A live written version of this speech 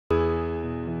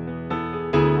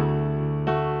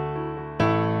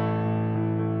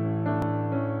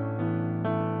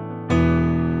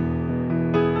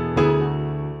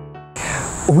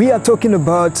we are talking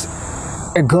about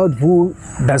a God who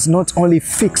does not only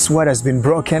fix what has been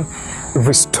broken,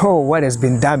 restore what has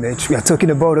been damaged. We are talking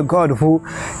about a God who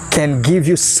can give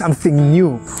you something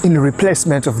new in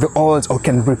replacement of the old, or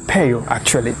can repair you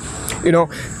actually. You know,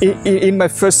 in my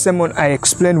first sermon, I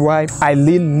explained why I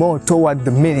lean more toward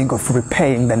the meaning of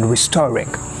repaying than restoring.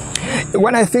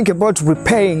 When I think about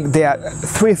repaying, there are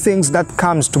three things that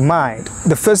comes to mind.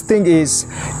 The first thing is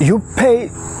you pay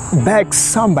back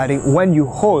somebody when you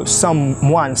owe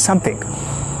someone something.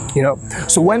 You know,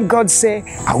 so when God say,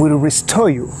 I will restore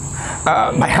you,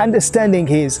 my understanding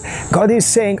is God is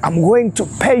saying, I'm going to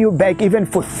pay you back even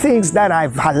for things that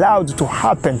I've allowed to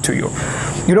happen to you.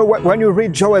 You know, when you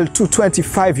read Joel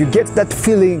 2:25, you get that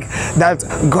feeling that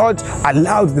God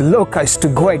allowed the locusts to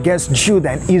go against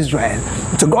Judah and Israel.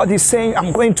 So God is saying,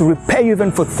 I'm going to repay you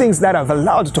even for things that I've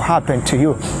allowed to happen to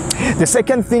you. The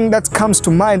second thing that comes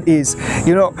to mind is,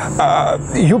 you know,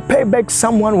 you pay back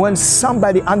someone when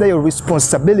somebody under your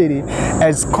responsibility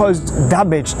has caused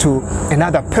damage to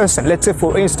another person. Let's say,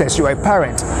 for instance, you are a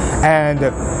parent and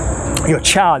your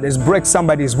child has broken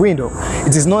somebody's window.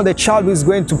 It is not the child who is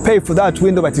going to pay for that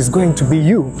window, but it's going to be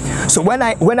you. So when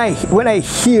I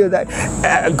hear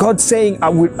that God saying, I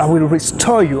will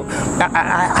restore you,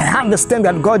 I understand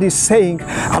that God is saying,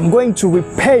 I'm going to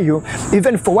repay you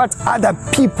even for what other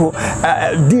people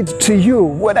did to you,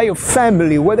 whether your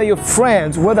family, whether your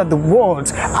friends, whether the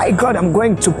world. God, I'm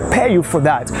going to pay you for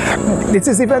that. This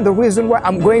is even the reason why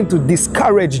I'm going to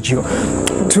discourage you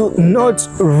to not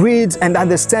read and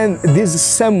understand these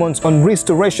sermons on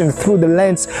restoration through the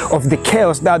lens of the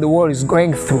chaos that the world is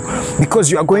going through, because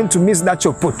you are going to miss that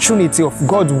opportunity of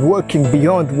God working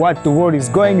beyond what the world is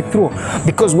going through.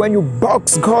 Because when you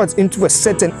box God into a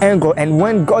certain angle, and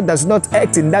when God does not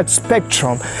act in that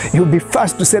spectrum, you'll be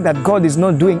fast to say that God is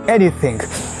not doing anything.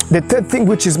 The third thing,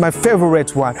 which is my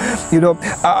favorite one, you know,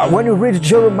 when you read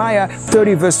Jeremiah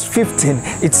 30 verse 15,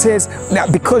 it says, now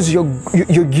because your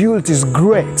guilt is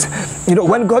great. You know,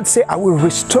 when God say, I will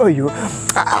restore you,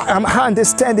 I'm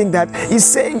understanding that He's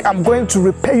saying, I'm going to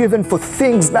repay you even for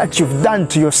things that you've done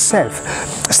to yourself.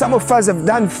 Some of us have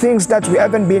done things that we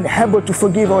haven't been able to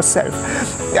forgive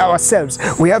ourselves.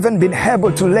 We haven't been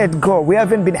able to let go. We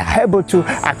haven't been able to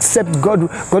accept God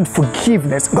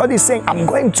forgiveness. God is saying, I'm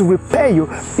going to repay you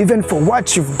even for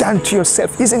what you've done to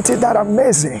yourself. Isn't it that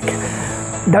amazing?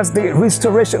 That's the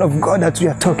restoration of God that we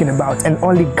are talking about, and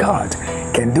only God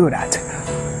can do that.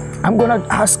 I'm going to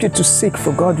ask you to seek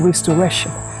for God's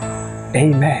restoration.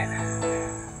 Amen.